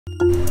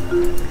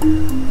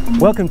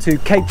Welcome to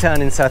Cape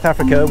Town in South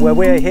Africa, where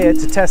we're here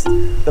to test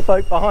the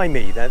boat behind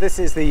me. Now this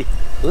is the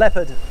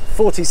Leopard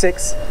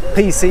 46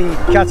 PC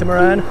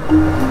catamaran.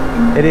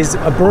 It is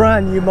a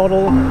brand new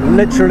model,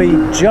 literally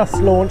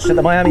just launched at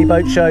the Miami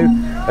Boat Show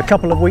a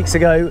couple of weeks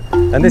ago,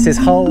 and this is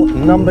hull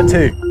number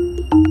 2.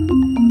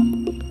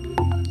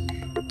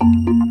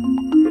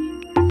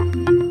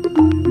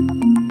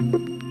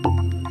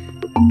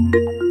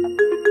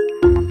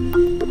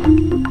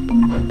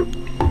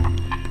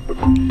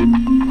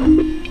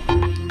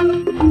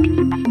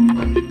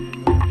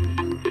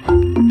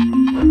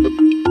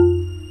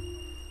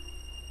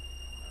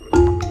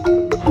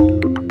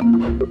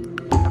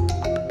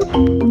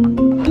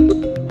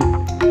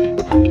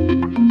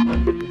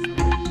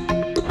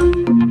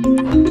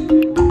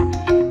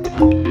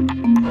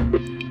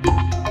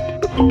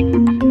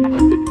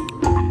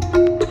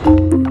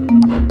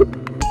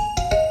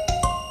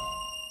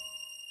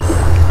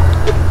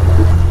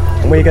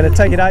 We're going to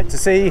take it out to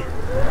sea,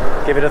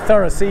 give it a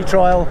thorough sea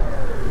trial,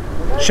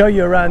 show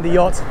you around the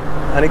yacht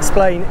and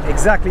explain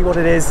exactly what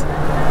it is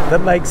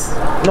that makes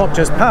not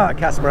just Power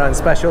Catamaran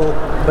special,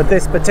 but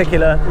this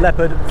particular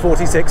Leopard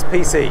 46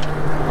 PC.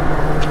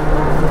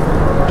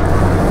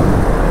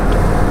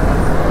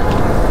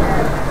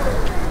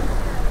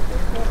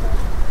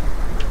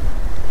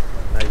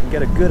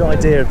 Get a good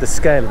idea of the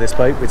scale of this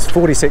boat. It's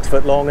 46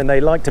 foot long, and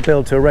they like to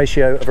build to a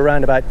ratio of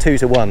around about 2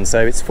 to 1,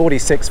 so it's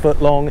 46 foot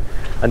long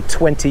and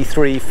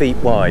 23 feet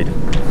wide,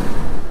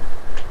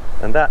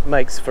 and that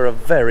makes for a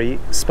very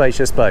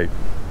spacious boat.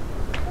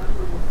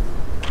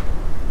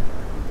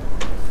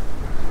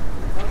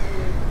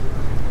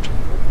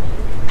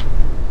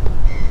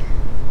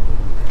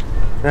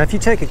 Now if you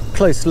take a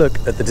close look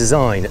at the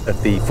design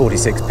of the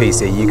 46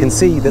 PC, you can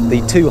see that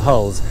the two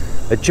hulls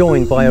are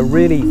joined by a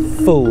really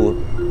full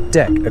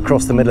deck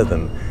across the middle of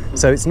them.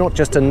 So it's not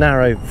just a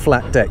narrow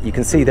flat deck, you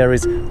can see there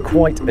is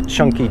quite a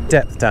chunky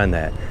depth down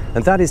there,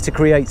 and that is to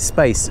create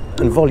space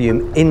and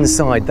volume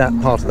inside that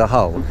part of the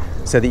hull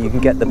so that you can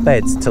get the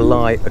beds to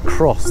lie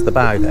across the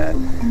bow there.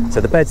 So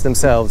the beds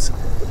themselves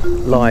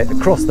lie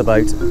across the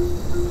boat,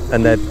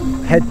 and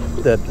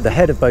the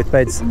head of both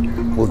beds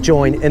will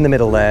join in the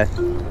middle there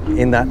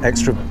in that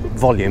extra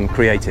volume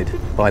created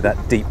by that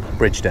deep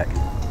bridge deck.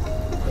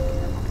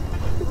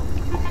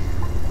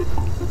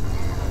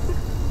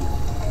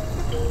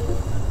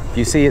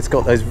 You see it's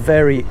got those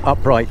very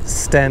upright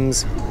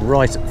stems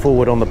right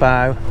forward on the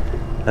bow,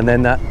 and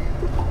then that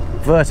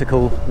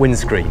vertical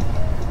windscreen.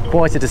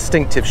 Quite a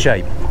distinctive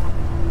shape.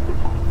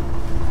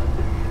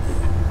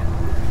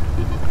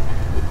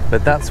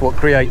 But that's what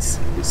creates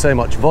so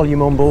much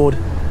volume on board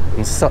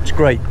and such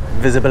great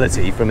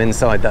visibility from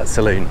inside that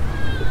saloon.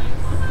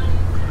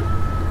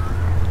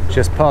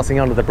 Just passing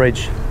under the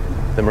bridge,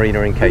 the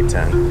marina in Cape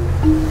Town.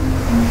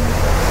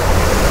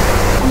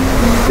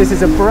 This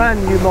is a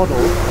brand new model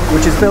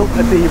which is built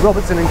at the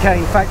Robertson and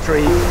Caine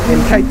factory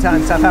in Cape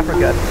Town, South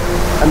Africa,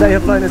 and they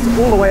have flown us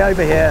all the way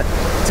over here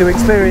to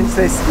experience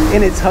this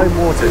in its home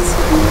waters.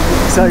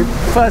 So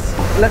first,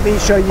 let me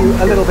show you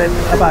a little bit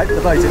about the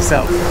boat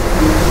itself.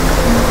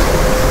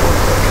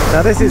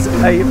 Now this is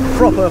a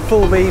proper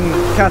full beam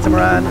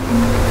catamaran.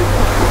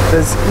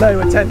 There's no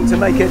attempt to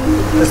make it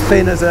as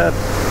thin as a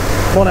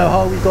mono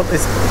hull. We've got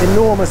this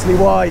enormously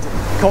wide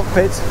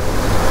cockpit,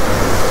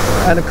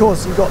 and of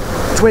course you've got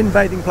twin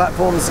bathing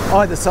platforms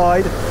either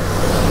side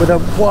with a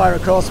wire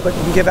across, but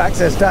you can give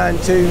access down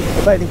to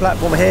the bathing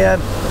platform here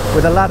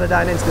with a ladder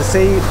down into the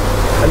sea,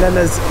 and then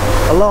there's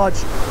a large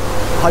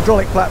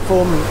hydraulic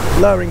platform,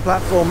 lowering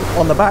platform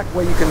on the back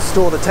where you can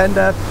store the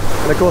tender,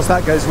 and of course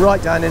that goes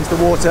right down into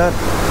the water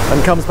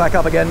and comes back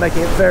up again,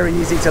 making it very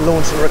easy to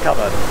launch and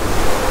recover.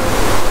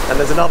 And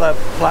there's another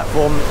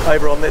platform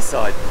over on this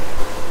side.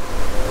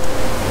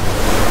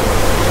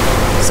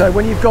 So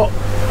when you've got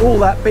all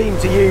that beam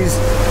to use,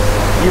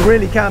 you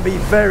really can be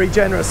very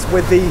generous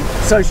with the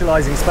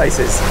socialising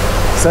spaces.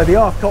 So the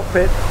aft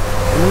cockpit,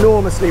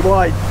 enormously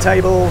wide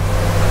table,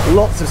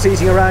 lots of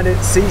seating around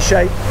it,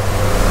 C-shape,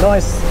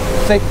 nice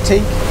thick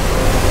teak,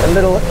 a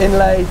little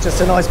inlay, just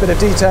a nice bit of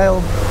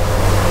detail.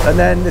 And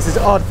then this is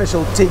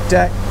artificial teak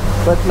deck,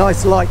 but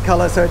nice light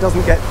colour so it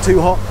doesn't get too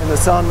hot in the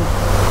sun.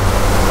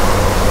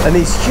 And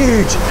these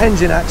huge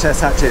engine access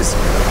hatches.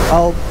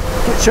 I'll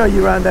show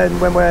you around then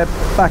when we're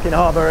back in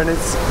harbour and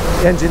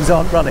the engines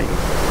aren't running.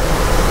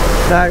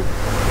 Now,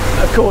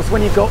 of course,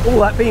 when you've got all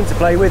that beam to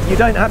play with, you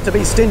don't have to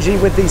be stingy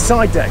with these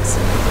side decks.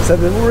 So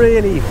the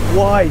really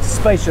wide,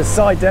 spacious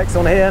side decks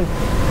on here.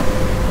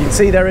 You can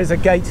see there is a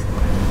gate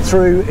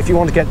through if you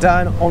want to get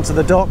down onto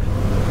the dock.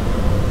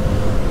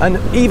 And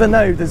even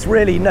though there's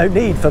really no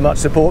need for much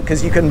support,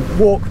 because you can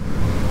walk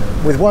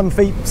with 1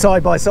 foot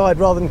side by side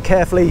rather than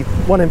carefully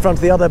one in front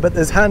of the other, but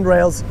there's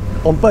handrails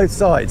on both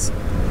sides.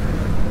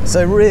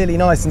 So really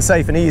nice and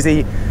safe and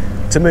easy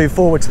to move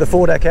forward to the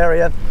foredeck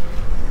area.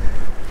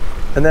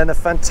 And then a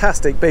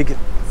fantastic big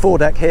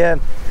foredeck here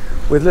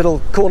with little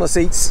corner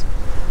seats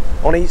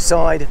on each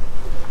side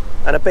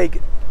and a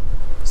big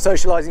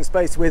socialising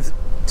space with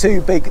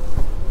 2 big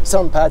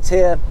sun pads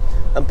here,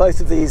 and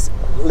both of these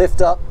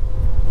lift up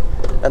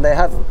and they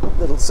have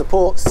little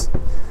supports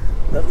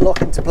that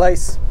lock into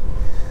place,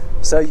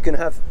 so you can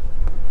have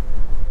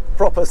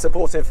proper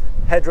supportive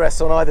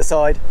headrests on either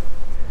side,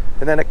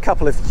 and then a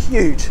couple of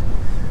huge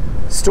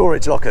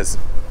storage lockers.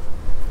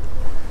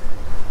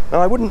 Now,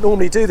 I wouldn't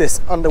normally do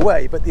this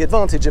underway, but the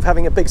advantage of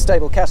having a big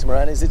stable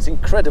catamaran is it's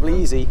incredibly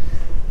easy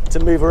to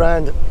move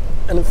around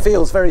and it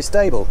feels very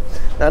stable.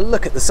 Now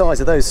look at the size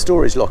of those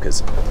storage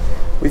lockers.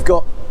 We've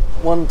got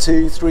 1,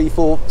 2, 3,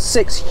 4,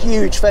 6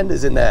 huge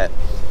fenders in there,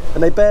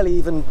 and they barely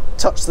even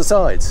touch the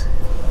sides.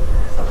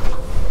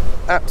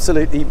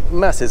 Absolutely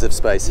masses of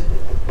space.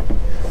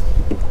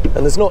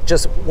 And there's not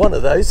just one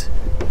of those,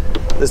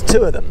 there's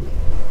 2 of them.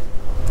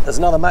 There's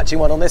another matching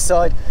one on this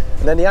side,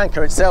 and then the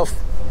anchor itself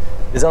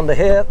is under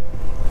here.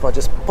 If I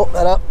just pop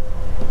that up,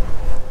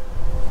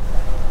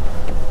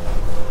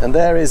 and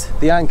there is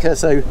the anchor,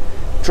 so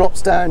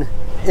drops down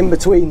in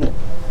between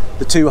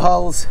the 2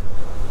 hulls,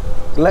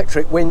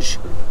 electric winch,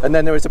 and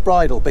then there is a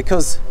bridle.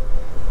 Because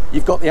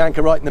you've got the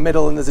anchor right in the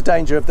middle and there's a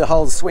danger of the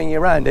hulls swinging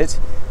around it,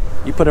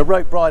 you put a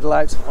rope bridle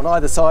out on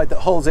either side that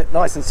holds it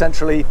nice and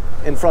centrally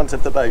in front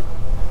of the boat.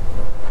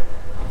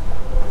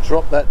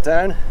 Drop that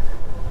down.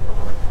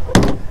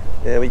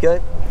 There we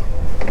go.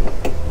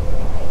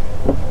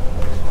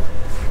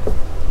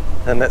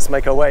 And let's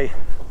make our way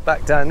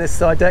back down this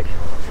side deck.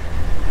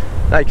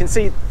 Now you can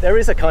see there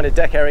is a kind of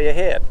deck area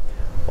here.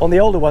 On the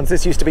older ones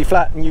this used to be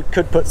flat and you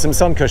could put some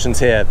sun cushions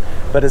here,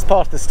 but as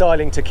part of the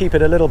styling to keep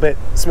it a little bit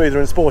smoother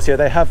and sportier,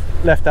 they have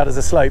left that as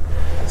a slope.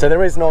 So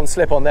there is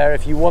non-slip on there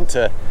if you want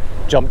to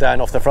jump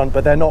down off the front,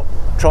 but they're not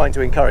trying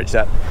to encourage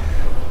that.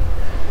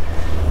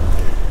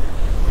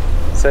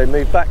 So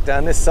move back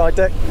down this side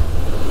deck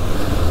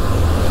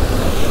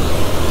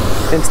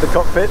into the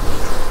cockpit.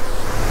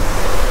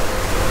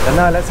 And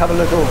now let's have a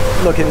little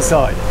look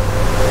inside.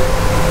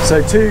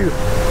 So 2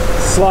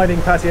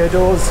 sliding patio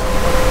doors,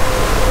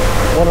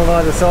 one on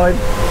either side.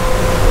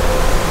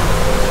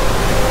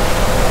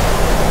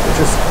 We'll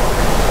just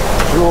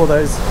draw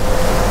those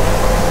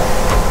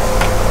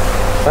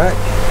back.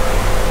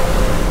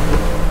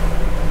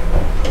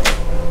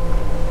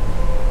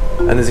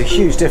 And there's a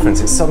huge difference.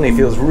 It suddenly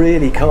feels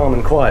really calm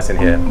and quiet in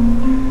here.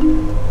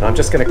 I'm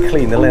just going to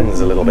clean the lens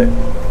a little bit.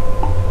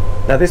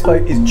 Now this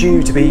boat is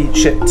due to be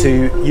shipped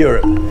to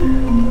Europe,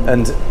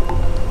 and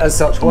as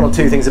such 1 or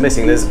 2 things are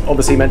missing. There's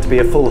obviously meant to be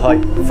a full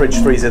height fridge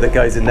freezer that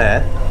goes in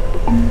there,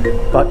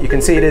 but you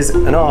can see it is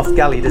an aft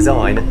galley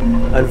design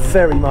and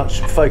very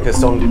much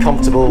focused on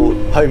comfortable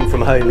home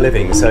from home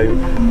living, so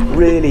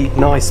really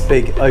nice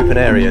big open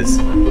areas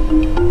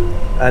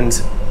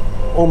and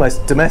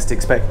almost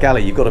domestic spec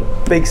galley. You've got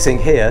a big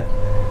sink here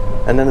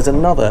and then there's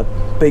another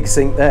big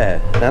sink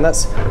there. Now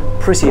that's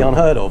pretty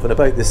unheard of in a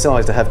boat this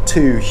size to have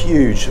 2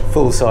 huge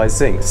full-size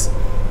sinks.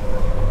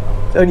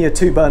 Only a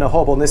 2-burner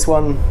hob on this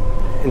one,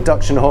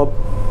 induction hob,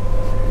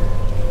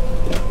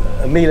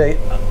 a Miele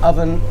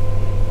oven,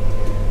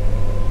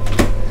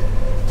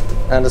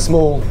 and a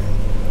small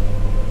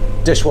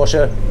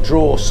dishwasher,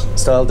 Draught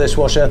style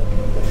dishwasher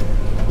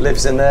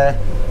lives in there.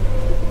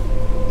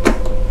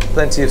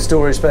 Plenty of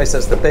storage space,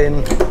 that's the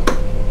bin.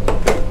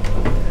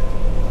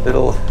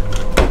 Little,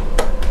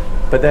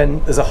 but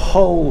then there's a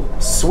whole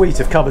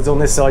suite of cupboards on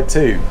this side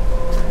too,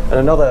 and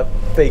another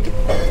big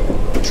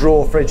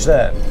drawer fridge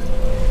there.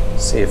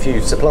 See a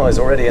few supplies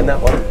already in that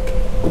one.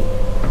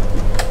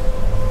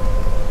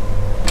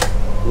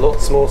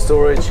 Lots more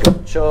storage,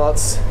 got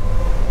charts,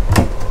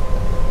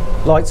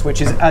 light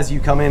switches as you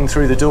come in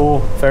through the door,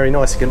 very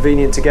nice and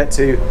convenient to get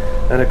to,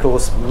 and of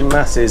course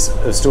masses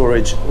of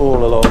storage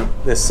all along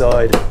this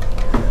side.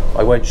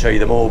 I won't show you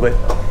them all, but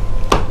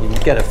you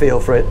can get a feel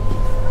for it.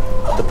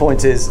 The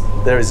point is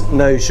there is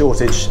no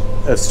shortage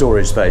of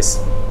storage space.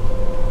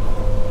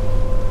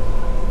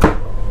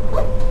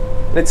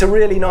 It's a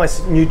really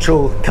nice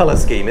neutral colour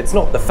scheme. It's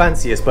not the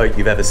fanciest boat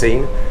you've ever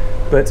seen,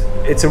 but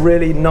it's a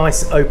really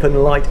nice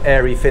open light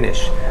airy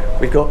finish.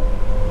 We've got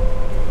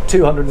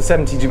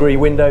 270-degree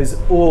windows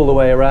all the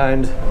way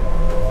around,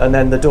 and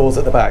then the doors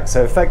at the back,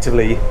 so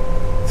effectively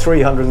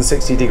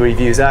 360-degree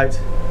views out.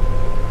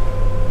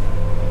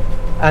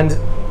 And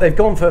they've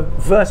gone for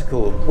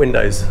vertical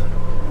windows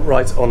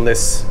right on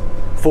this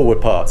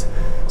forward part.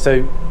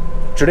 So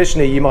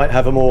traditionally you might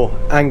have a more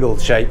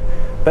angled shape,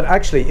 but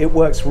actually it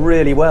works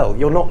really well.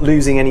 You're not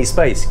losing any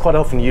space. Quite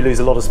often you lose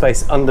a lot of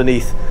space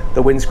underneath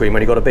the windscreen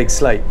when you've got a big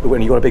slope,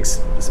 when you've got a big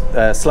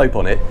slope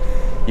on it.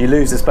 You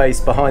lose the space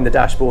behind the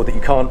dashboard that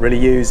you can't really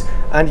use,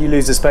 and you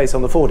lose the space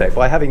on the foredeck.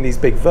 By having these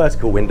big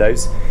vertical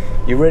windows,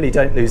 you really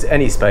don't lose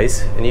any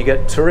space and you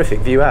get terrific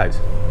view out.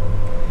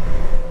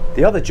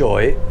 The other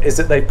joy is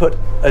that they've put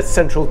a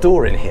central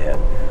door in here,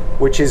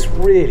 which is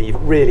really,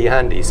 really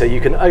handy. So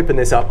you can open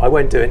this up. I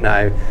won't do it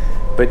now,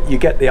 but you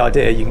get the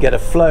idea. You can get a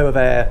flow of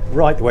air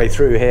right the way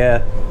through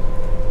here.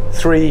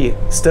 3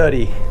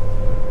 sturdy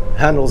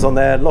handles on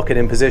there, lock it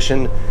in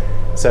position,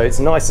 so it's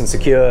nice and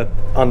secure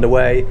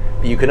underway.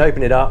 But you can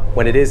open it up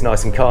when it is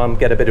nice and calm,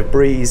 get a bit of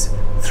breeze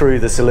through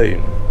the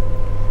saloon.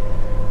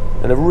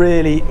 And a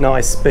really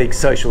nice big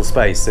social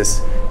space.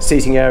 This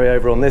seating area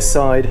over on this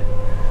side,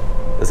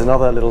 There's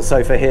another little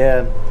sofa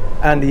here,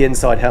 and the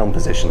inside helm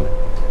position.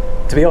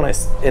 To be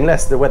honest,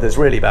 unless the weather's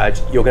really bad,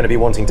 you're going to be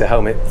wanting to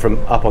helm it from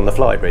up on the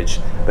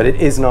flybridge, but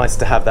it is nice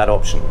to have that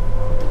option.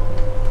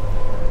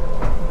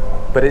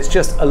 But it's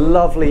just a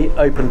lovely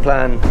open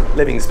plan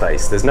living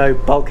space. There's no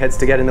bulkheads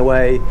to get in the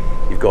way.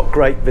 You've got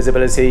great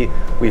visibility.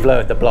 We've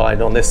lowered the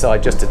blind on this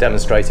side just to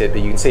demonstrate it,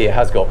 but you can see it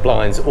has got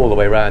blinds all the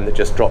way around that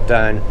just drop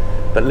down,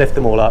 but lift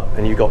them all up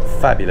and you've got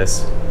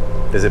fabulous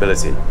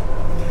visibility.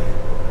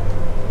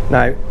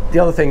 Now, the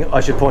other thing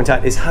I should point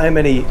out is how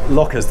many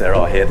lockers there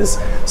are here. There's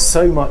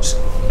so much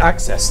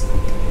access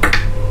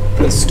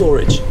and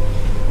storage.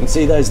 You can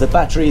see there's the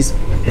batteries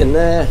in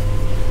there.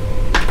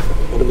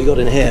 What have we got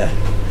in here?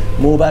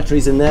 More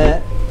batteries in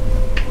there.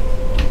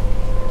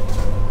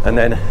 And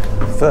then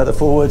further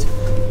forward,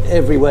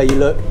 everywhere you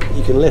look,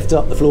 you can lift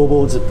up the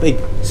floorboards. A big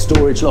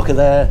storage locker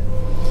there.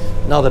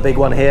 Another big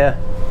one here.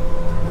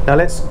 Now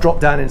let's drop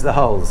down into the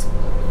hulls.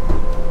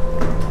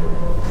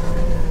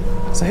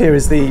 So here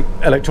is the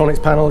electronics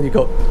panel. You've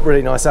got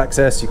really nice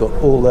access. You've got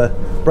all the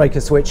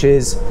breaker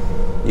switches.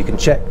 You can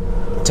check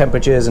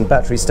temperatures and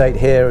battery state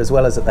here as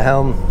well as at the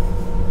helm.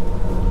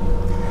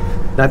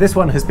 Now this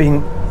one has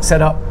been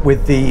set up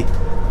with the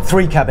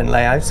 3-cabin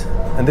layout,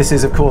 and this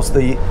is of course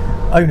the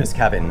owner's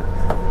cabin,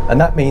 and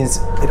that means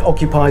it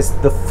occupies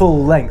the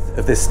full length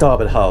of this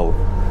starboard hull,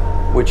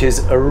 which is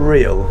a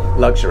real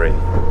luxury.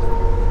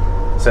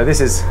 So this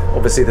is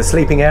obviously the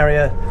sleeping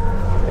area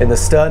in the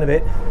stern of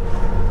it,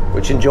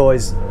 which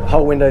enjoys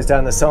hull windows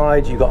down the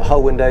side. You've got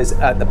hull windows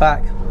at the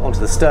back onto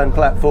the stern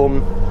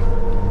platform.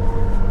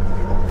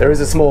 There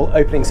is a small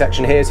opening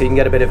section here so you can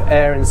get a bit of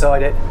air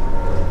inside it,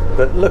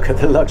 but look at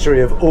the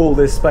luxury of all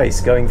this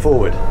space going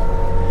forward.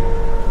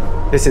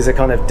 This is a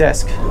kind of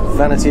desk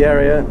vanity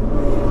area.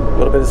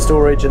 Got a bit of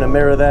storage and a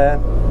mirror there.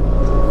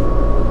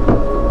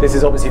 This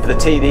is obviously for the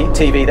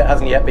TV that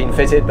hasn't yet been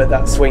fitted, but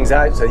that swings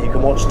out so you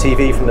can watch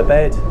TV from the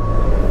bed.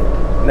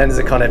 And then there's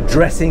a kind of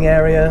dressing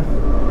area.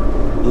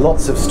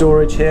 Lots of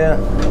storage here.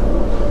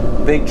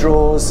 Big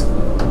drawers.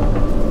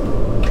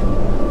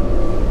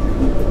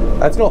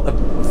 That's not the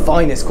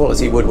finest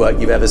quality woodwork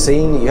you've ever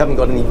seen. You haven't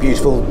got any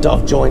beautiful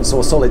dove joints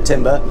or solid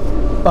timber,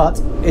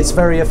 but it's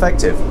very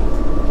effective.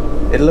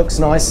 It looks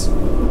nice.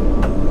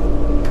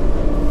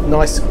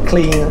 Nice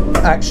clean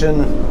action.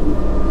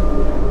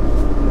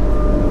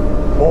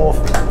 More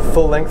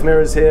full-length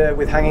mirrors here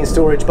with hanging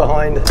storage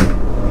behind.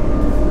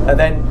 And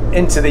then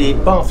into the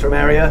bathroom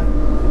area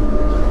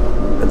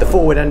at the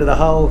forward end of the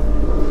hull.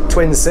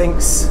 Twin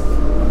sinks.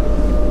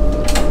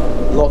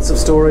 Lots of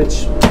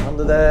storage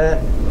under there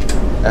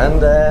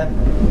and there.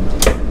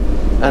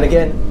 And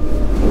again,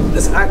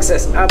 there's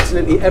access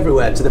absolutely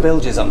everywhere to the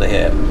bilges under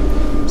here.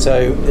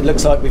 So it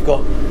looks like we've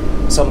got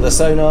some of the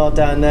sonar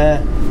down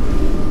there.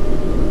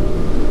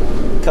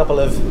 A couple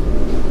of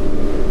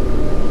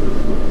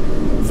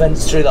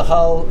vents through the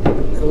hull,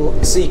 little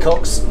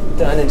seacocks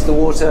down into the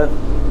water.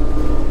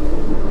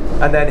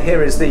 And then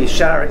here is the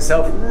shower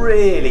itself,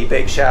 really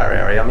big shower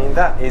area. I mean,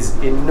 that is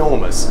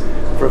enormous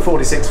for a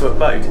 46-foot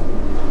boat.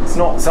 It's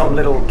not some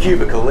little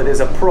cubicle, it is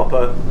a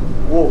proper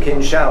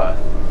walk-in shower.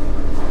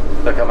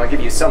 Look, I might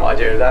give you some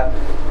idea of that.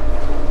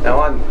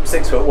 Now I'm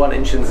 6'1"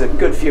 and there's a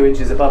good few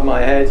inches above my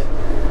head,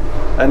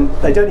 and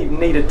they don't even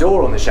need a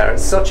door on the shower.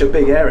 It's such a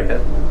big area,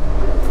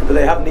 but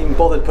they haven't even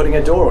bothered putting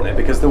a door on it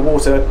because the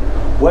water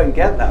won't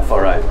get that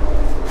far out.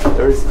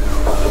 There is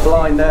a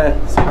blind there,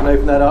 so you can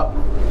open that up,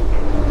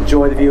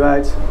 enjoy the view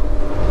out.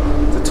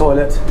 The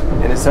toilet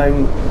in its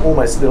own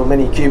almost little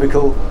mini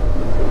cubicle.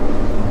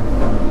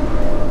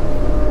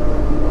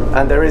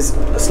 And there is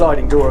a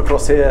sliding door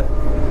across here,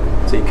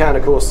 so you can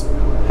of course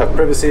have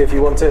privacy if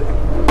you want it.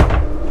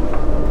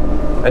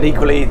 And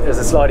equally there's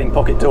a sliding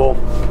pocket door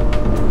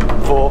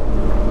for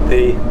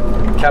the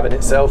cabin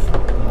itself.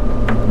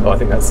 Oh, I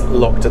think that's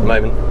locked at the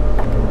moment.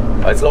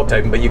 Oh, it's locked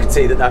open, but you can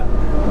see that that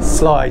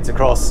slides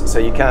across, so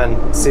you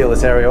can seal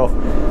this area off.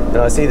 And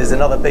I see there's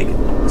another big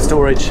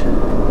storage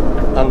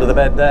under the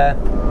bed there,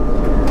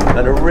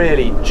 and a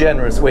really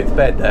generous width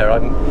bed there.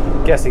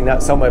 I'm guessing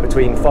that's somewhere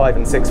between 5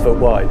 and 6 foot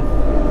wide.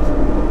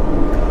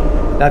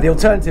 Now the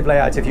alternative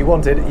layout, if you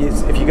wanted,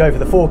 is if you go for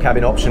the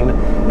 4-cabin option,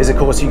 is of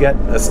course you get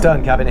a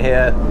stern cabin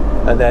here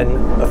and then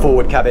a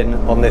forward cabin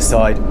on this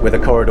side with a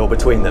corridor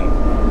between them.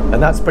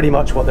 And that's pretty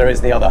much what there is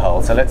in the other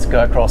hull. So let's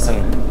go across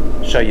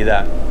and show you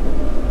that.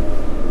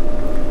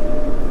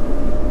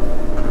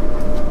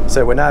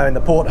 So we're now in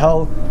the port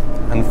hull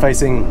and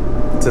facing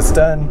to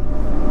stern.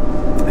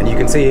 And you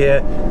can see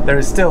here, there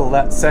is still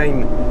that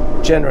same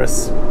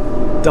generous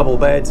double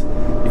bed.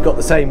 You've got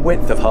the same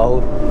width of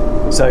hull.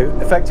 So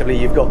effectively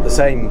you've got the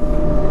same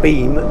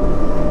beam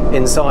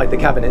inside the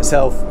cabin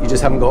itself, you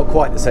just haven't got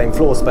quite the same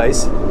floor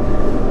space.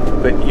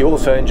 But you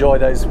also enjoy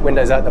those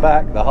windows out the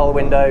back, the hull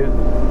window,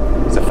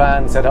 there's a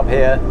fan set up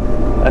here,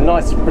 a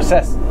nice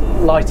recessed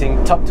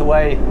lighting tucked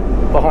away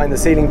behind the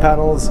ceiling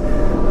panels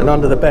and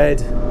under the bed,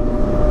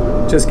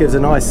 just gives a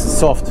nice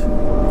soft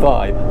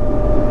vibe.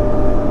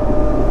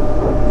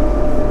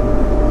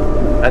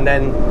 And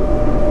then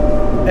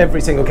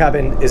Every single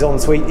cabin is en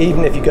suite.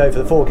 Even if you go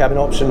for the 4-cabin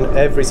option,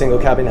 every single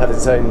cabin has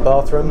its own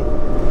bathroom.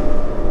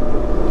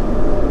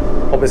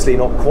 Obviously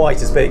not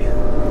quite as big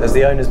as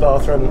the owner's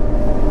bathroom,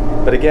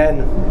 but again,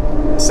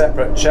 a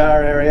separate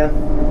shower area,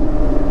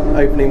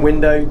 opening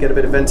window, get a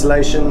bit of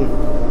ventilation,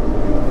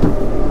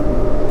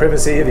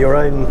 privacy of your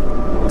own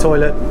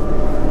toilet,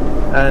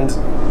 and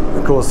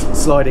of course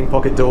sliding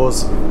pocket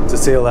doors to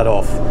seal that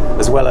off,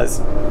 as well as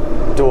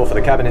a door for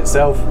the cabin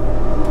itself.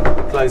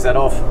 Close that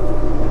off,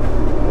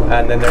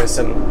 and then there is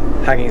some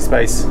hanging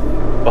space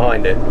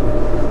behind it.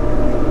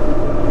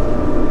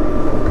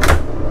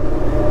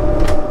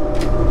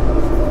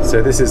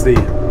 So this is the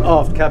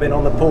aft cabin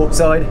on the port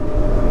side,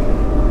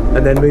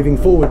 and then moving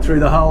forward through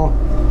the hull,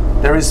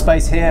 there is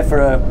space here for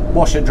a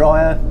washer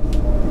dryer.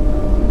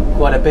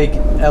 Quite a big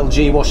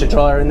LG washer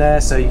dryer in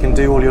there, so you can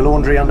do all your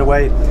laundry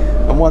underway.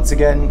 And once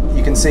again,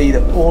 you can see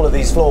that all of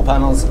these floor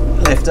panels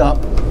lift up,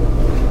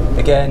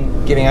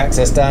 again giving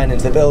access down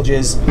into the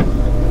bilges,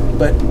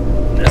 but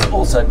there's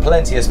also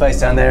plenty of space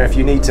down there if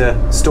you need to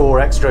store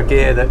extra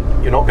gear that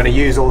you're not going to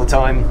use all the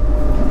time.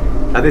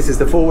 And this is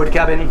the forward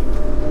cabin.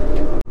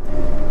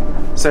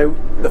 So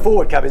the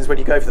forward cabins, when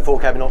you go for the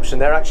 4-cabin option,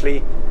 they're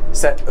actually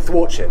set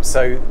athwartship,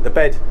 so the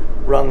bed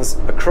runs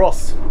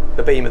across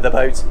the beam of the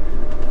boat,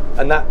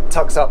 and that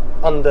tucks up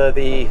under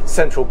the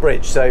central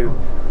bridge. So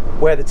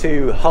where the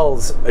two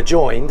hulls are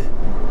joined,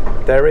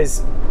 there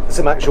is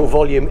some actual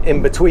volume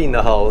in between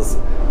the hulls.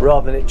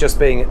 Rather than it just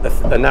being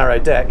a narrow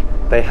deck,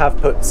 they have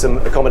put some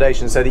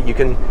accommodation so that you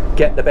can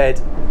get the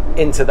bed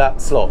into that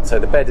slot. So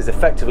the bed is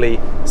effectively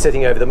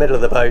sitting over the middle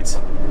of the boat,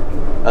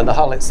 and the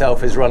hull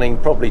itself is running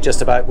probably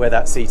just about where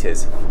that seat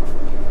is.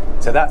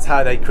 So that's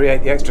how they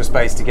create the extra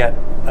space to get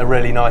a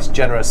really nice,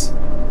 generous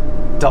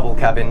double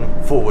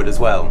cabin forward as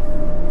well.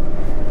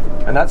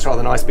 And that's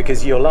rather nice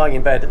because you're lying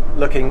in bed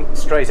looking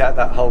straight out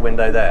that hull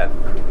window there.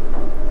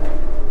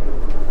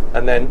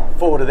 And then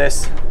forward of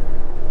this,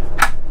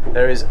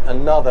 there is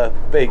another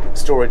big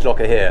storage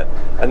locker here,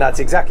 and that's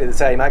exactly the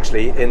same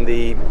actually in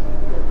the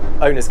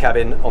owner's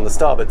cabin on the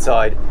starboard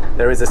side.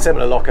 There is a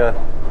similar locker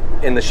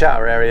in the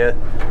shower area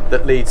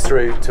that leads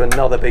through to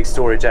another big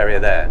storage area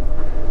there.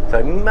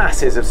 So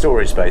masses of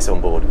storage space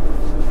on board,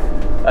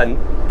 and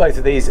both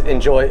of these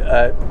enjoy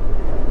a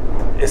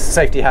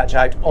safety hatch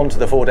out onto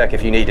the foredeck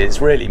if you need it.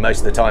 It's really, most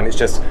of the time, it's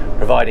just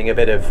providing a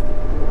bit of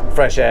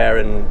fresh air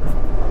and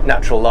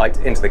natural light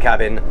into the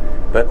cabin,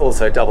 but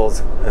also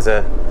doubles as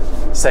a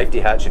safety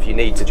hatch if you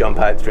need to jump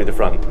out through the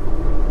front.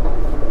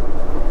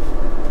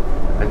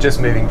 And just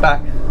moving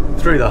back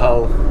through the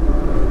hull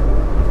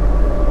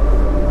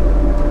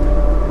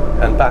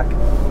and back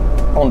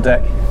on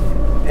deck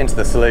into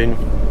the saloon,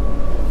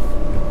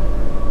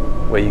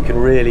 where you can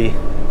really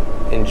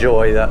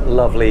enjoy that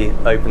lovely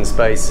open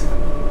space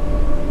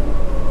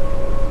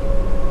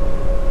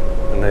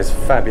and those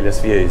fabulous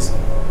views.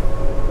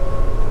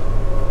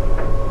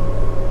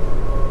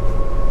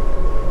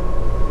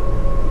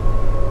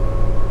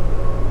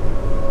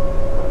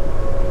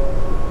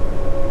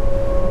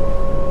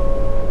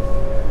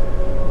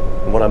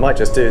 And what I might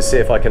just do is see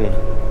if I can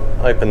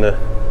open the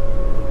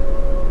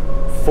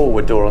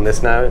forward door on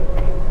this now.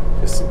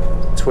 Just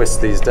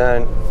twist these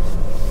down.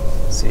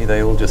 See,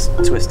 they all just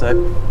twist out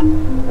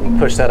and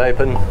push that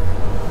open,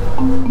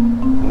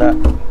 and that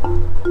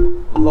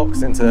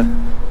locks into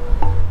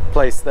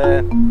place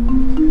there,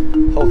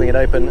 holding it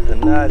open.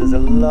 And now there's a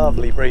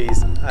lovely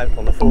breeze out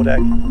on the foredeck,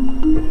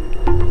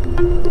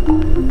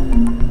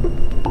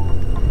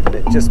 and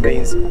it just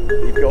means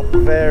you've got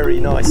very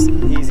nice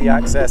easy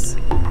access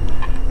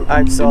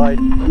outside.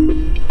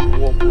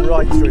 Walk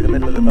right through the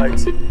middle of the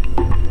boat.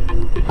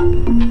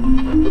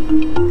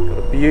 Got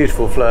a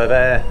beautiful flow of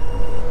air.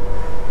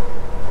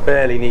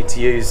 Barely need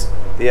to use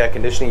the air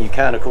conditioning. You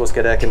can of course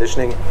get air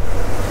conditioning.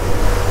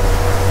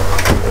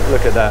 But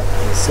look at that,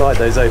 you slide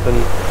those open.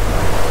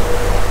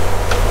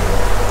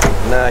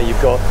 Now you've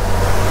got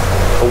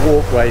a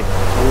walkway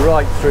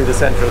right through the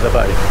centre of the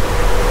boat.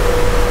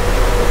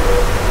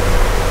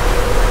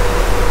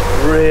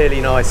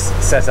 Really nice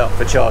setup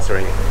for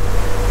chartering.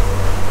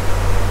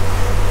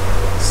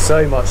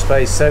 So much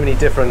space, so many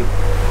different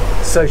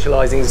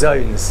socialising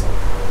zones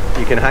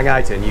you can hang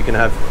out in. You can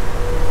have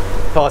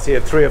a party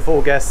of 3 or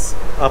 4 guests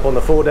up on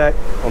the foredeck,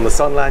 on the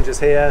sun loungers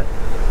here.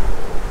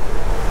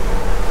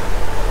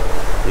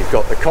 You've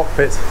got the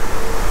cockpit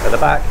at the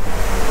back,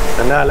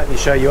 and now let me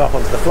show you up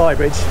onto the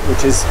flybridge,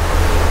 which is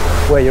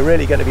where you're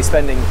really going to be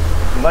spending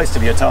most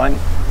of your time.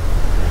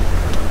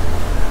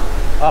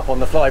 Up on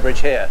the flybridge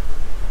here,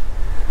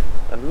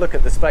 and look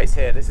at the space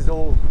here. This is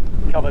all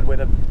covered with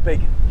a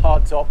big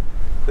hard top.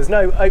 There's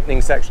no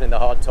opening section in the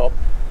hard top,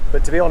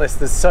 but to be honest,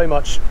 there's so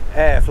much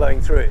air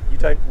flowing through it, you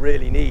don't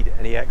really need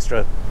any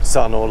extra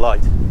sun or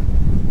light.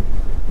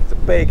 It's a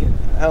big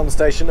helm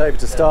station over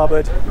to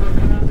starboard.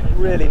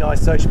 Really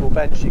nice sociable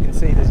bench. You can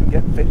see this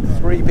can fit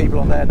 3 people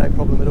on there, no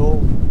problem at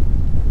all.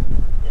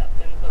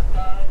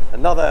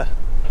 Another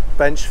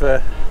bench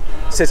for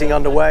sitting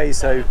underway,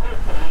 so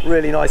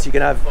really nice. You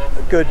can have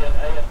a good,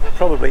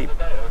 probably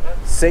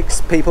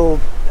 6 people,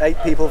 8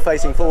 people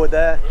facing forward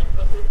there.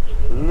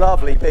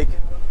 Lovely big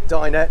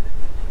dinette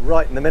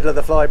right in the middle of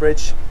the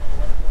flybridge.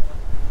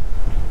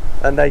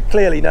 And they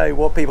clearly know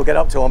what people get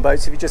up to on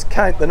boats. If you just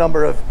count the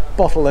number of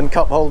bottle and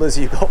cup holders,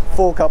 you've got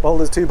 4 cup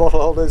holders, 2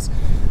 bottle holders,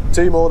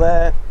 2 more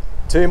there,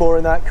 2 more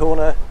in that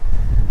corner,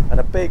 and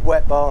a big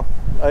wet bar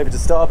over to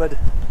starboard.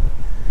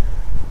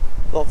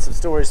 Lots of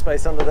storage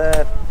space under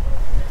there.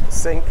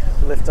 Sink,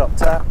 lift up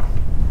tap.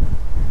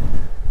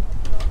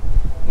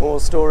 More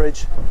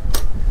storage.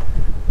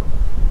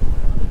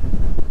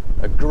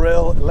 A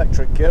grill,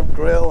 electric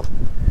grill.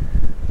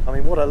 I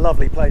mean, what a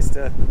lovely place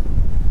to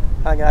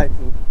hang out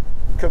and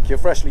cook your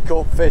freshly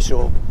caught fish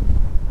or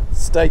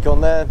steak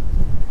on there.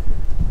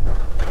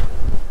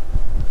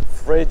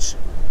 Fridge.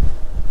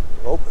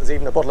 Oh, there's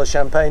even a bottle of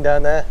champagne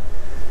down there.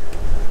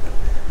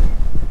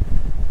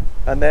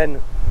 And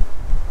then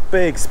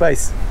big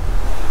space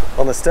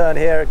on the stern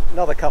here,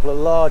 another couple of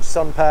large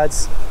sun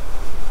pads.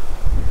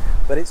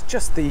 But it's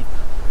just the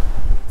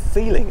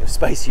feeling of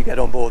space you get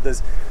on board.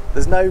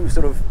 There's no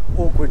sort of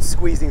awkward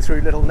squeezing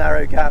through little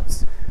narrow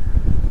gaps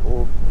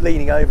or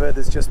leaning over.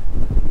 There's just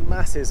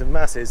masses and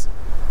masses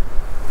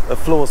of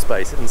floor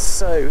space and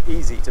so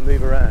easy to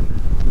move around.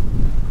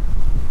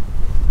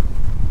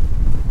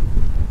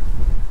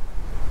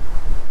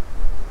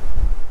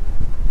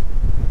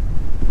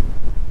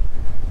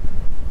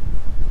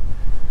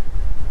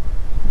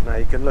 Now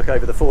you can look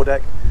over the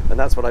foredeck, and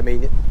that's what I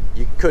mean.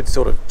 You could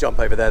sort of jump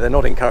over there. They're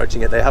not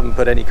encouraging it. They haven't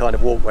put any kind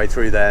of walkway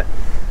through there,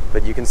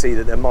 but you can see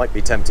that they might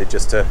be tempted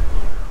just to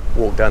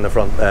walk down the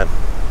front there.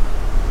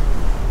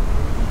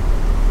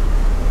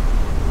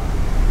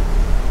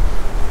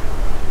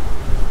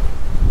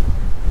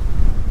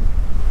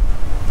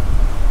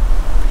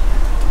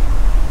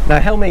 Now,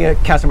 helming a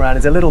catamaran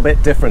is a little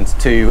bit different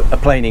to a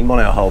planing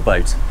monohull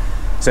boat.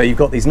 So you've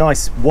got these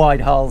nice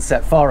wide hulls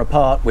set far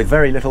apart with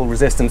very little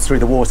resistance through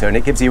the water, and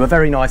it gives you a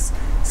very nice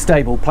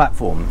stable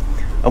platform.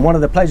 And one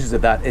of the pleasures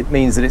of that, it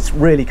means that it's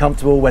really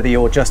comfortable whether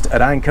you're just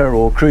at anchor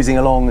or cruising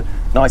along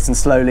nice and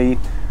slowly.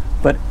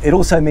 But it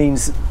also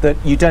means that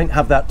you don't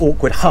have that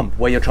awkward hump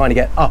where you're trying to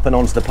get up and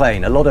onto the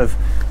plane. A lot of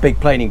big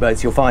planing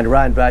boats you'll find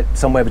around about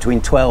somewhere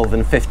between 12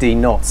 and 15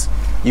 knots.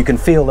 You can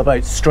feel the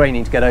boat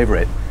straining to get over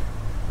it.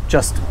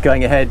 Just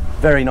going ahead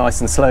very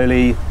nice and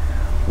slowly.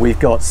 We've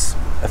got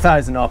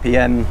 1000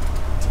 RPM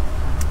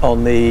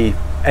on the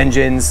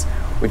engines.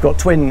 We've got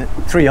twin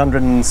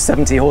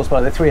 370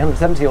 horsepower, they're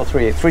 370 or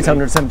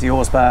 370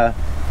 horsepower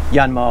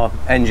Yanmar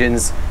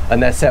engines,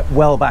 and they're set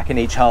well back in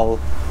each hull,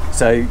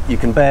 so you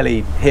can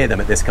barely hear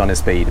them at this kind of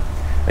speed.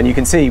 And you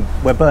can see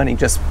we're burning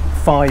just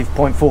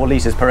 5.4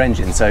 litres per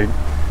engine, so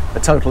a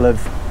total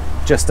of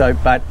just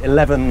about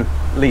 11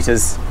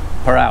 litres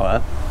per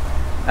hour.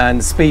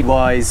 And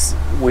speed-wise,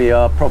 we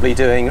are probably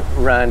doing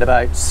around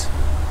about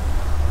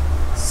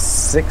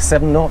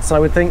 6-7 knots, I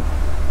would think.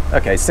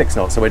 Okay, 6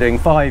 knots, so we're doing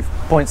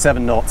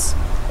 5.7 knots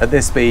at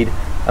this speed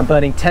and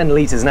burning 10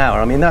 litres an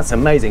hour. I mean, that's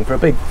amazing for a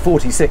big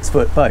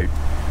 46-foot boat.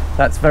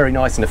 That's very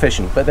nice and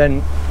efficient, but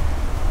then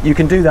you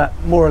can do that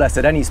more or less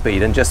at any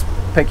speed and just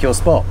pick your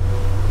spot.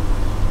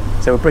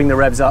 So we'll bring the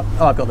revs up.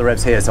 Oh, I've got the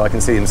revs here so I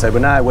can see them. So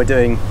we're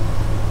doing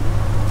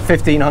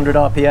 1500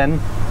 RPM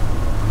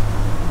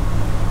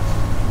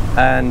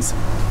and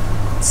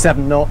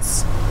 7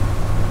 knots,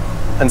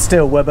 and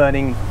still we're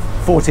burning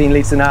 14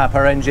 litres an hour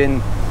per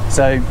engine,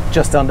 so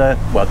just under,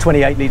 well,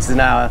 28 litres an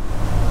hour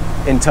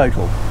in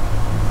total.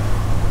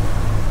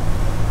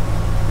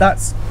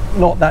 That's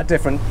not that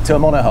different to a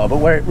monohull, but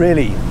where it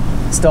really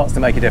starts to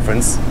make a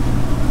difference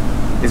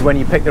is when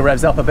you pick the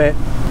revs up a bit.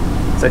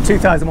 So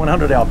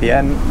 2100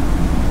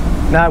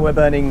 RPM, now we're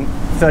burning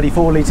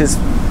 34 litres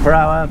per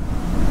hour,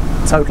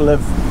 total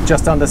of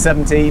just under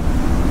 70,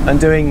 and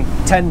doing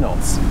 10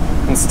 knots.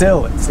 And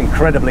still, it's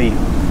incredibly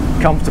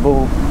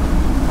comfortable,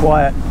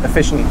 quiet,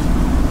 efficient.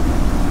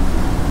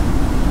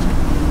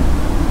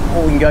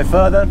 Or we can go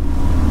further.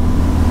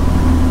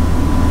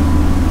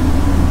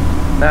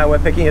 Now we're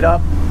picking it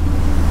up,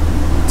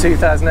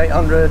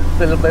 2,800, a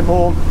little bit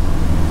more,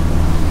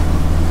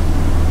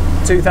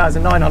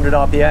 2,900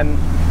 RPM,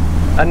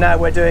 and now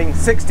we're doing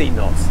 16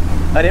 knots.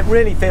 And it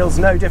really feels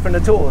no different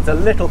at all. It's a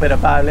little bit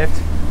of bow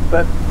lift,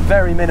 but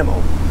very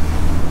minimal.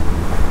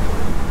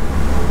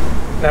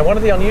 Now, one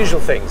of the unusual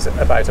things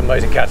about a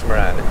motor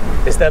catamaran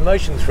is their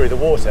motion through the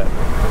water.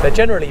 They're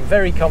generally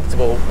very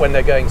comfortable when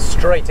they're going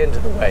straight into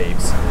the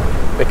waves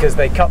because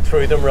they cut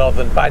through them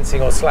rather than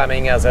bouncing or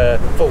slamming as a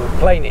full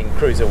planing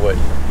cruiser would.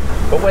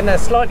 But when they're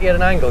slightly at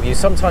an angle, you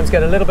sometimes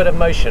get a little bit of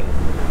motion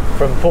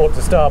from port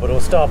to starboard or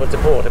starboard to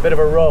port, a bit of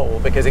a roll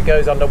because it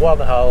goes under one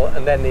hull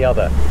and then the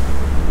other.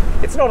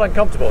 It's not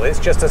uncomfortable, it's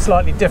just a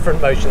slightly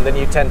different motion than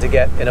you tend to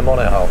get in a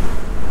monohull.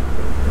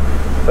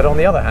 But on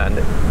the other hand,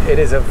 it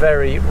is a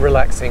very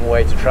relaxing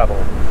way to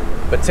travel,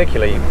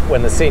 particularly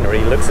when the scenery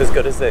looks as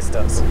good as this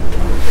does.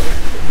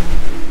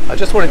 I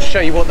just wanted to show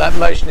you what that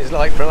motion is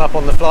like from up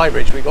on the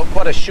flybridge. We've got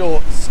quite a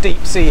short,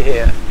 steep sea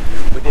here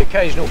with the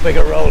occasional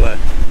bigger roller,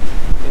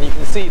 and you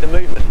can see the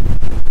movement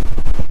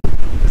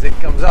as it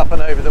comes up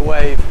and over the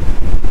wave.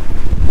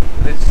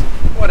 And it's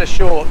quite a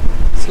short,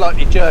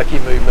 slightly jerky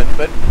movement,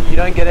 but you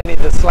don't get any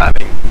of the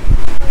slamming.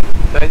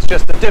 So it's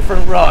just a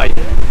different ride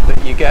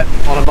that you get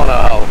on a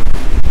monohull.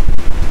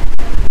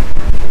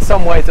 In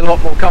some ways a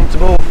lot more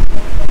comfortable,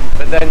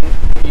 but then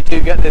you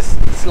do get this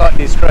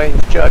slightly strange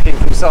jerking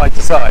from side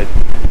to side.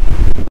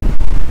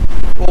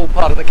 All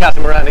part of the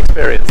catamaran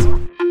experience.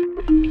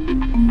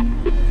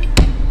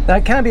 Now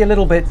it can be a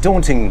little bit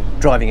daunting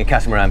driving a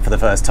catamaran for the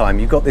first time.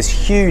 You've got this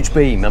huge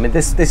beam. I mean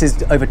this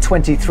is over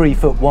 23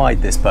 foot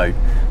wide, this boat,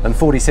 and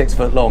 46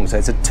 foot long, so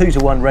it's a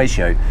 2-to-1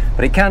 ratio,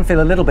 but it can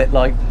feel a little bit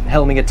like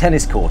helming a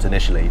tennis court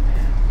initially.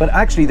 But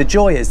actually the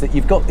joy is that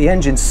you've got the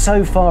engines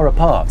so far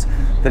apart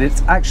that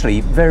it's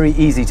actually very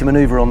easy to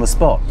manoeuvre on the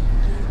spot.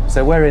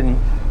 So we're in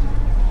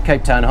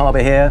Cape Town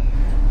Harbour here,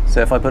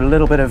 so if I put a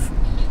little bit of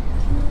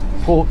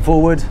port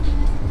forward,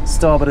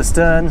 starboard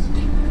astern,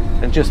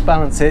 and just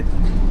balance it,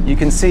 you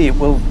can see it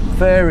will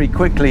very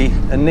quickly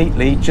and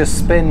neatly just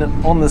spin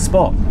on the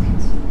spot.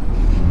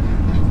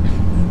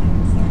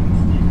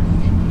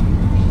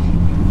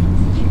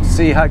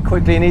 See how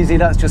quickly and easy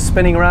that's just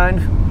spinning around?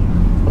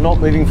 We're not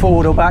moving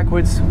forward or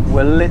backwards,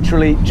 we're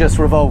literally just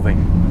revolving.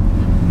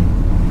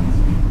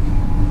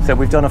 So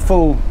we've done a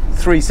full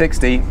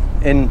 360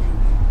 in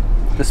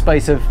the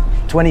space of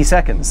 20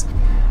 seconds.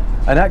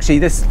 And actually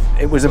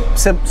it was a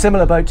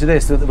similar boat to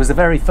this, that was the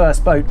very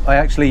first boat I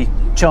actually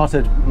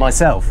chartered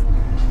myself.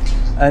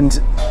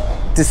 And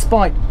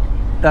despite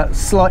that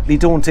slightly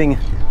daunting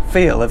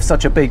feel of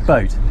such a big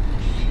boat,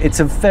 it's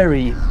a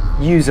very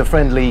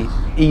user-friendly,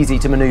 easy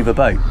to manoeuvre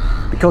boat.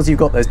 Because you've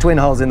got those twin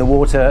hulls in the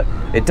water,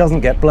 it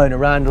doesn't get blown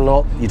around a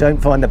lot, you don't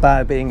find the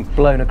bow being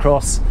blown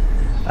across,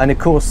 and of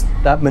course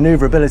that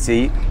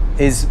manoeuvrability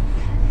is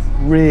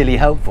really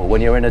helpful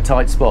when you're in a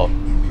tight spot.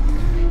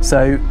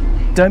 So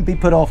don't be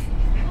put off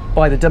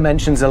by the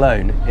dimensions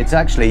alone. It's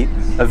actually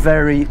a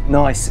very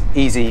nice,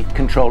 easy,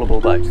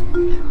 controllable boat.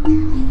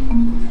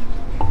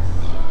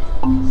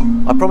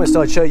 I promised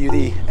I'd show you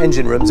the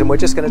engine rooms, and we're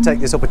just going to take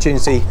this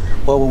opportunity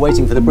while we're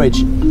waiting for the bridge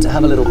to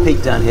have a little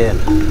peek down here.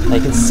 Now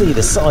you can see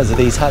the size of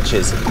these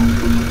hatches.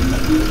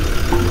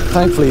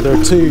 Thankfully there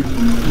are two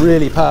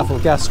really powerful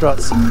gas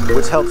struts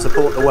which help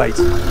support the weight.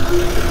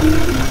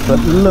 But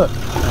look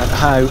at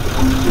how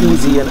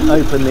easy and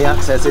open the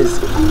access is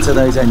to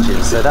those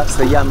engines. So that's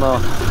the Yanmar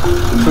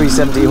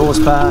 370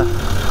 horsepower,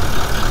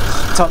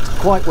 tucked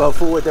quite well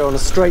forward. They're on a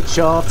straight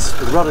shaft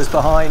with rudders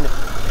behind.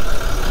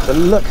 But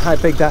look how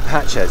big that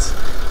hatch is,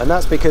 and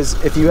that's because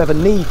if you ever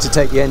need to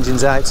take the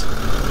engines out,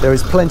 there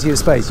is plenty of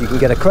space. You can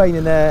get a crane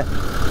in there,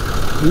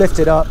 lift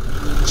it up,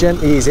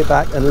 gently ease it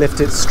back and lift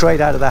it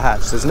straight out of the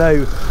hatch. There's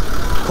no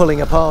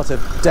pulling apart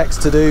of decks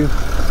to do.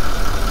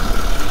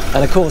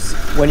 And of course,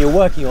 when you're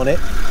working on it,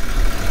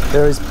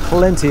 there is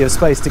plenty of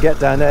space to get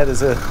down there.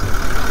 There's a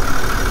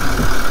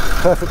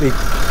perfectly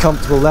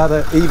comfortable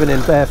ladder, even in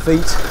bare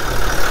feet.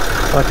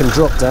 I can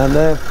drop down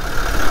there.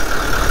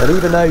 And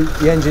even though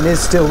the engine is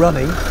still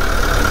running,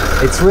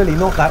 it's really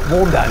not that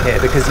warm down here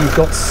because you've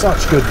got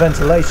such good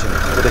ventilation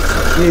with a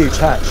huge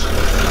hatch.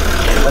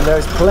 And there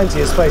is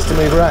plenty of space to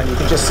move around. You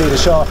can just see the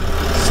shaft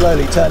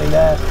slowly turning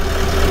there,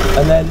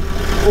 and then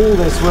all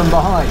this room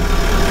behind.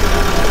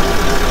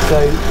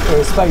 So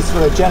there is space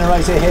for a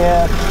generator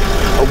here,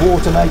 a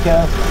water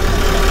maker,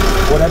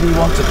 whatever you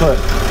want to put.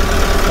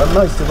 But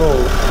most of all,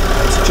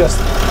 it's just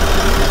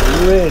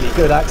really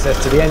good access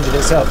to the engine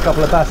itself. A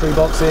couple of battery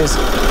boxes,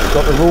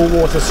 got the raw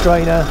water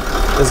strainer.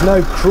 There's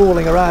no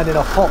crawling around in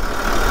a hot,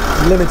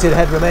 limited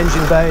headroom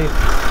engine bay.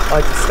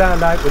 I can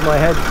stand out with my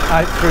head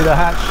out through the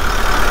hatch,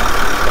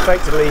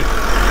 effectively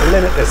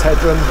limitless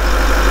headroom,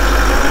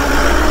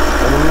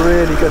 and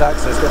really good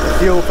access. Got the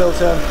fuel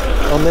filter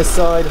on this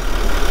side,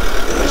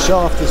 the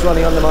shaft is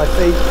running under my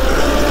feet,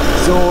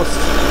 exhaust,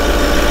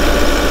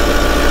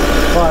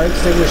 fire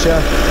extinguisher,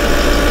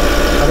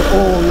 and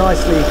all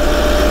nicely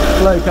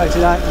flow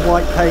coated out in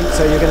white paint,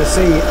 so you're going to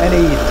see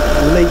any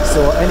leaks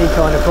or any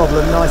kind of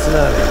problem nice and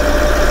early.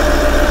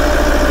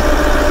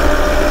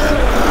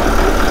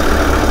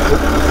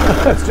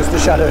 It's just the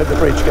shadow of the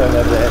bridge going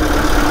over there.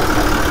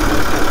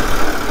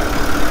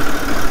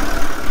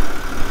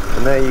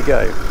 And there you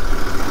go.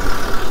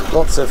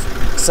 Lots of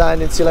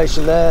sound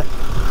insulation there,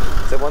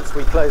 so once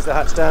we close the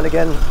hatch down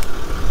again,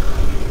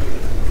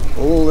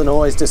 all the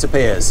noise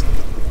disappears.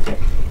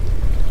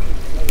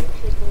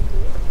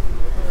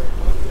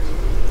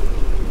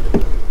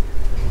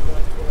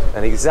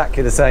 And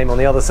exactly the same on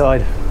the other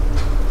side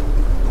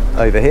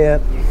over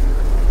here.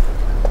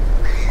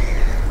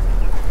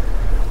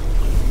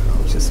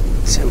 I'll just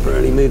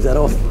temporarily move that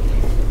off.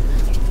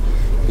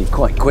 Be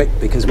quite quick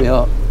because we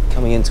are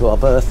coming into our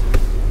berth.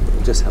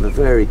 We'll just have a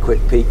very quick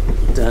peek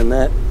down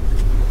there.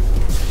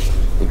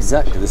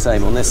 Exactly the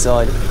same on this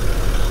side.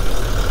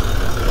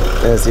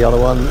 There's the other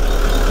one.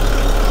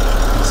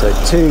 So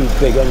two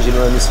big engine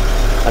rooms,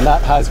 and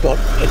that has got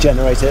a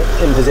generator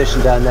in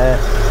position down there.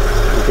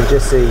 You can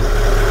just see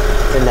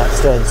in that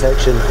stern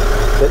section,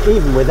 but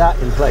even with that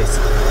in place,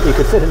 you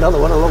could fit another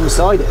one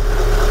alongside it.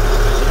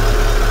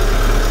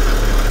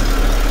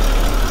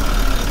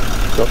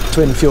 Got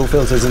twin fuel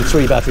filters and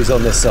 3 batteries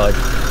on this side.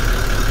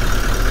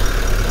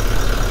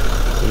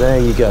 there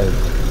you go.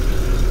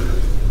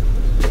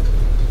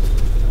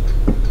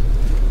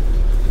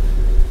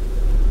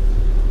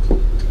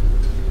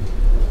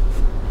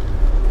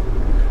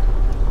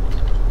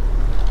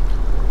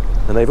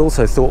 And they've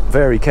also thought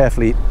very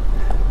carefully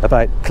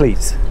about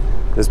cleats.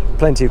 There's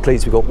plenty of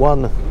cleats. We've got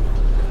one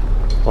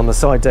on the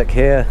side deck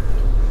here.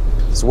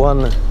 There's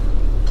one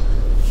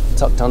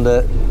tucked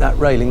under that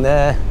railing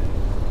there.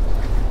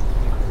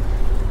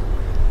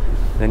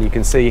 Then you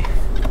can see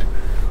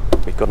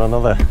we've got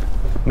another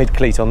mid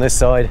cleat on this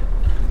side.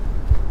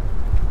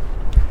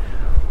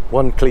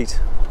 One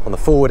cleat on the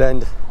forward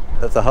end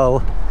of the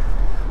hull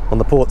on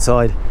the port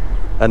side,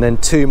 and then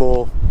two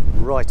more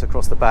right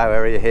across the bow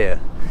area here.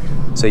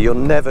 So you're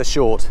never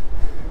short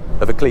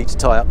of a cleat to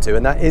tie up to,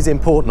 and that is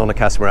important on a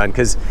catamaran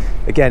because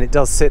again it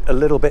does sit a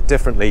little bit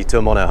differently to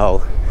a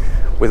monohull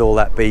with all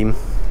that beam,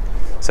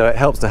 so it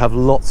helps to have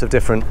lots of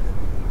different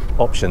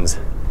options.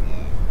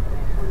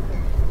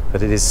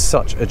 But it is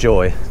such a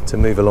joy to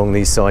move along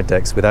these side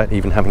decks without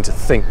even having to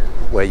think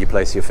where you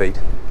place your feet.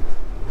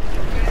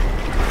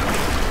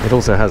 It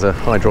also has a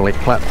hydraulic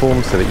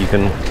platform so that you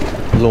can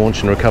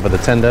launch and recover the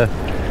tender,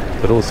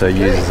 but also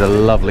uses a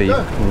lovely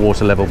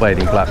water level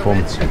bathing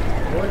platform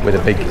with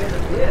a big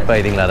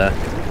bathing ladder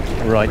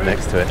right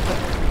next to it.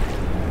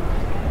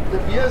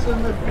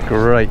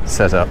 Great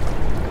setup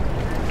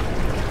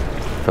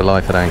for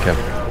life at anchor.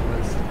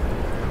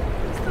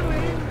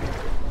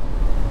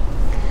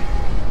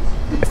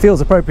 It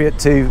feels appropriate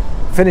to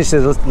finish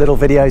this little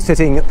video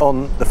sitting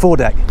on the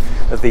foredeck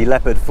of the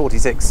Leopard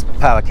 46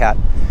 powercat,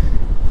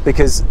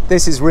 because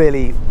this is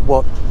really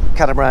what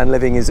catamaran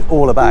living is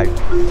all about.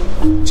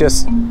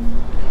 Just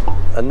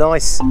a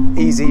nice,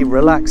 easy,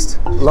 relaxed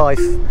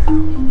life,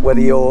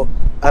 whether you're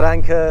at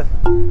anchor,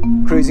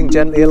 cruising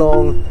gently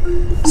along,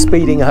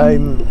 speeding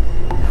home.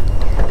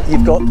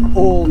 You've got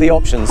all the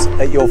options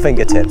at your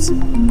fingertips.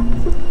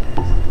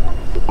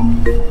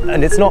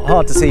 And it's not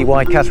hard to see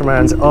why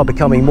catamarans are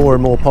becoming more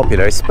and more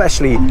popular,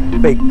 especially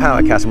big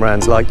power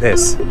catamarans like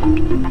this.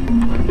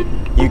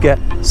 You get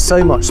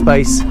so much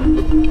space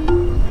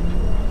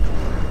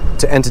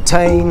to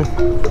entertain,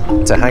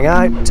 to hang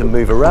out, to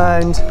move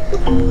around,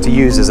 to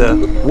use as a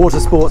water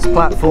sports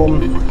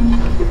platform,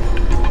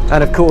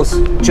 and of course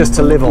just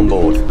to live on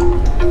board.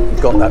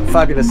 You've got that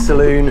fabulous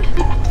saloon,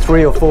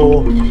 3 or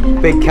 4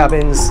 big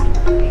cabins,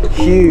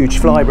 huge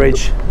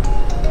flybridge,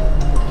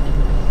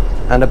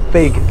 and a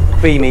big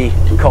beamy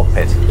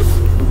cockpit.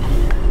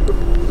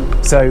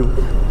 So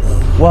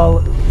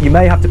while you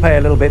may have to pay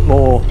a little bit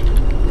more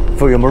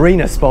for your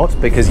marina spot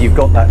because you've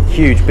got that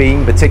huge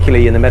beam,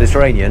 particularly in the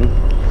Mediterranean,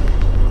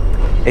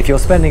 if you're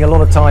spending a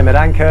lot of time at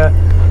anchor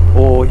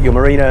or your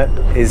marina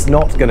is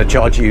not going to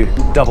charge you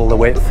double the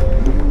width,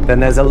 then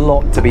there's a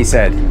lot to be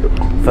said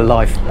for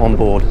life on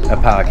board a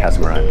power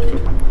catamaran.